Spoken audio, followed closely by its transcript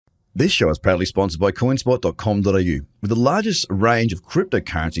This show is proudly sponsored by coinspot.com.au, with the largest range of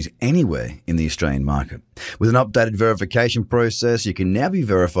cryptocurrencies anywhere in the Australian market. With an updated verification process, you can now be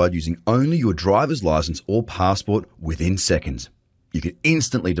verified using only your driver's license or passport within seconds. You can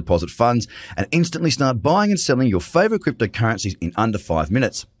instantly deposit funds and instantly start buying and selling your favourite cryptocurrencies in under 5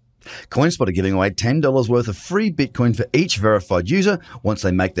 minutes. CoinSpot are giving away $10 worth of free Bitcoin for each verified user once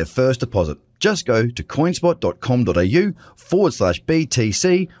they make their first deposit. Just go to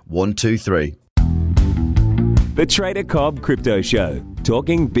coinspot.com.au/BTC123. The Trader Cobb Crypto Show,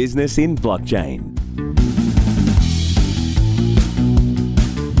 talking business in blockchain.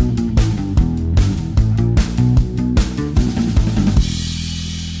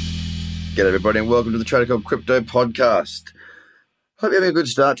 G'day everybody and welcome to the Trader Cobb Crypto Podcast. Hope you're having a good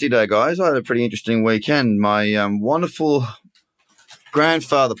start today, guys. I had a pretty interesting weekend. My wonderful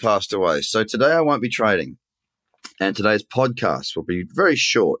grandfather passed away, so today I won't be trading. And today's podcast will be very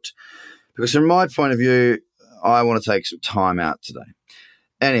short because from my point of view, I want to take some time out today.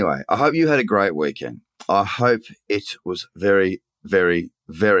 Anyway, I hope you had a great weekend. I hope it was very, very,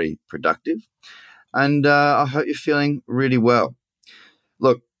 very productive. And I hope you're feeling really well.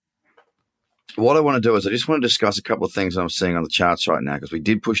 Look, what I want to do is I just want to discuss a couple of things I'm seeing on the charts right now, because we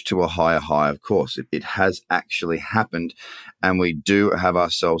did push to a higher high, of course. It has actually happened, and we do have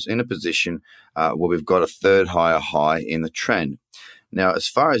ourselves in a position where we've got a third higher high in the trend. Now, as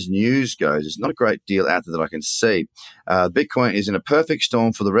far as news goes, there's not a great deal out there that I can see. Bitcoin is in a perfect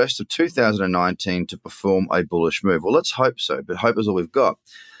storm for the rest of 2019 to perform a bullish move. Well, let's hope so, but hope is all we've got.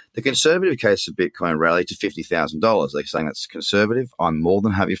 The conservative case of Bitcoin rallied to $50,000. They're saying that's conservative. I'm more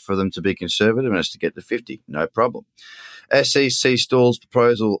than happy for them to be conservative and us to get to 50. No problem. SEC stalls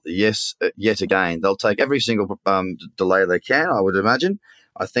proposal, yes, yet again. They'll take every single delay they can, I would imagine.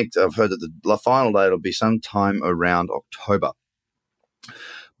 I think I've heard that the final date will be sometime around October.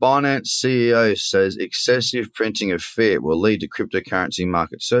 Binance CEO says excessive printing of fiat will lead to cryptocurrency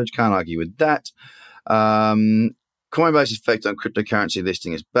market surge. Can't argue with that. Coinbase's effect on cryptocurrency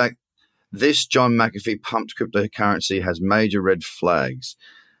listing is back. This John McAfee pumped cryptocurrency has major red flags.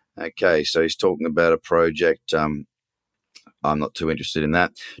 Okay, so he's talking about a project. I'm not too interested in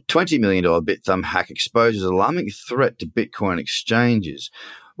that. $20 million BitThumb hack exposes alarming threat to Bitcoin exchanges.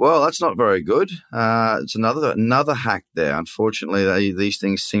 Well, that's not very good. It's another hack there. Unfortunately, these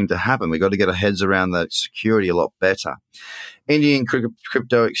things seem to happen. We've got to get our heads around that security a lot better. Indian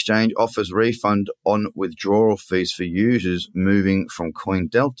crypto exchange offers refund on withdrawal fees for users moving from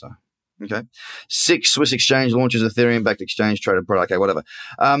CoinDelta. Okay. 6 Swiss exchange launches Ethereum-backed exchange traded product. Okay, whatever.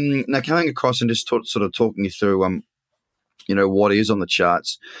 Now, coming across and just sort of talking you through what is on the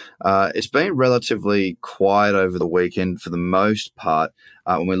charts. It's been relatively quiet over the weekend for the most part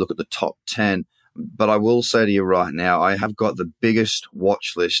when we look at the top 10. But I will say to you right now, I have got the biggest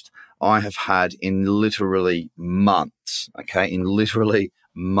watch list I have had in literally months. Okay, in literally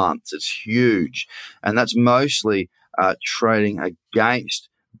months. It's huge. And that's mostly trading against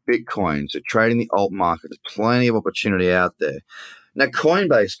Bitcoin. So trading the alt market. There's plenty of opportunity out there. Now,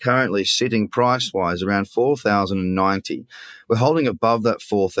 Coinbase currently sitting price-wise around $4,090. We're holding above that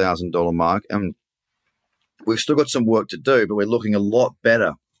 $4,000 mark, and we've still got some work to do, but we're looking a lot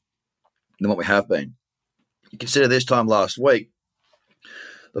better than what we have been. You consider this time last week,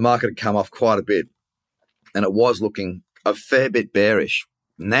 the market had come off quite a bit, and it was looking a fair bit bearish.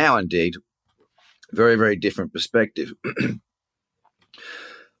 Now, indeed, very, very different perspective.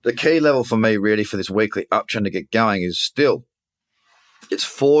 The key level for me, really, for this weekly uptrend to get going is still it's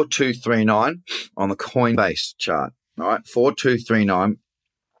 4239 on the Coinbase chart. All right, 4239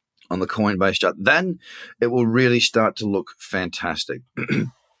 on the Coinbase chart. Then it will really start to look fantastic.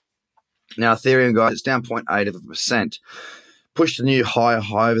 Now, Ethereum, guys, it's down 0.8%. Pushed a new higher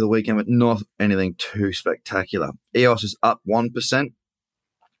high over the weekend, but not anything too spectacular. EOS is up 1%.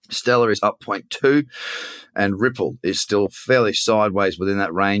 Stellar is up 0.2%, and Ripple is still fairly sideways within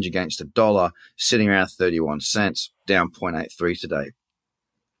that range against the dollar, sitting around 31 cents, down 0.83 today.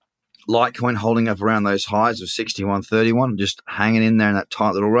 Litecoin holding up around those highs of 61.31, just hanging in there in that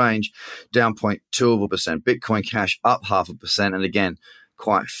tight little range, down 0.2%. Bitcoin Cash up 0.5%, and again,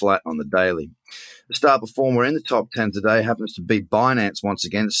 quite flat on the daily. The star performer in the top 10 today happens to be Binance once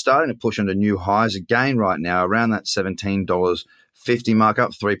again. It's starting to push into new highs again right now, around that $17.50 mark,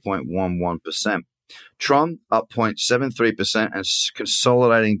 up 3.11%. Tron up 0.73% and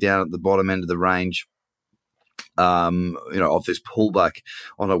consolidating down at the bottom end of the range, of this pullback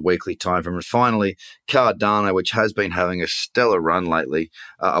on a weekly time frame. And finally, Cardano, which has been having a stellar run lately,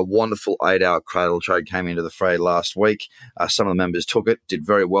 a wonderful 8-hour cradle trade came into the fray last week. Some of the members took it, did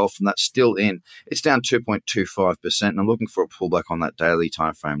very well from that. Still in. It's down 2.25%, and I'm looking for a pullback on that daily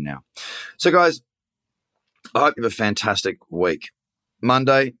time frame now. So, guys, I hope you have a fantastic week.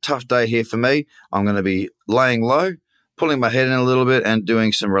 Monday, tough day here for me. I'm going to be laying low, pulling my head in a little bit and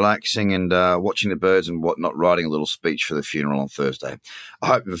doing some relaxing and watching the birds and whatnot, writing a little speech for the funeral on Thursday. I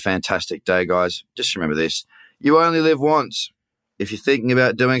hope you have a fantastic day, guys. Just remember this. You only live once. If you're thinking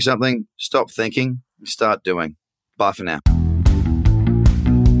about doing something, stop thinking and start doing. Bye for now.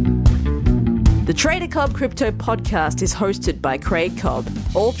 The Trader Cobb Crypto Podcast is hosted by Craig Cobb.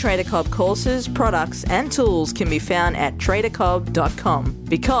 All Trader Cobb courses, products, and tools can be found at tradercobb.com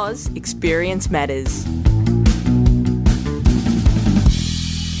because experience matters.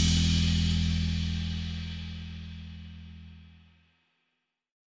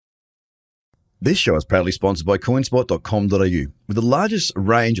 This show is proudly sponsored by coinspot.com.au, with the largest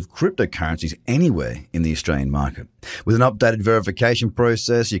range of cryptocurrencies anywhere in the Australian market. With an updated verification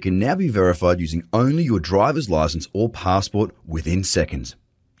process, you can now be verified using only your driver's license or passport within seconds.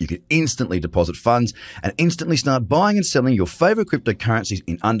 You can instantly deposit funds and instantly start buying and selling your favorite cryptocurrencies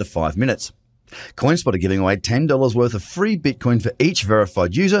in under 5 minutes. CoinSpot are giving away $10 worth of free Bitcoin for each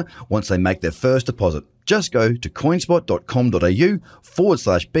verified user once they make their first deposit. Just go to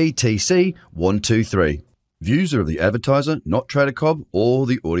coinspot.com.au/BTC123. Views are of the advertiser, not Trader Cobb or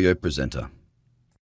the audio presenter.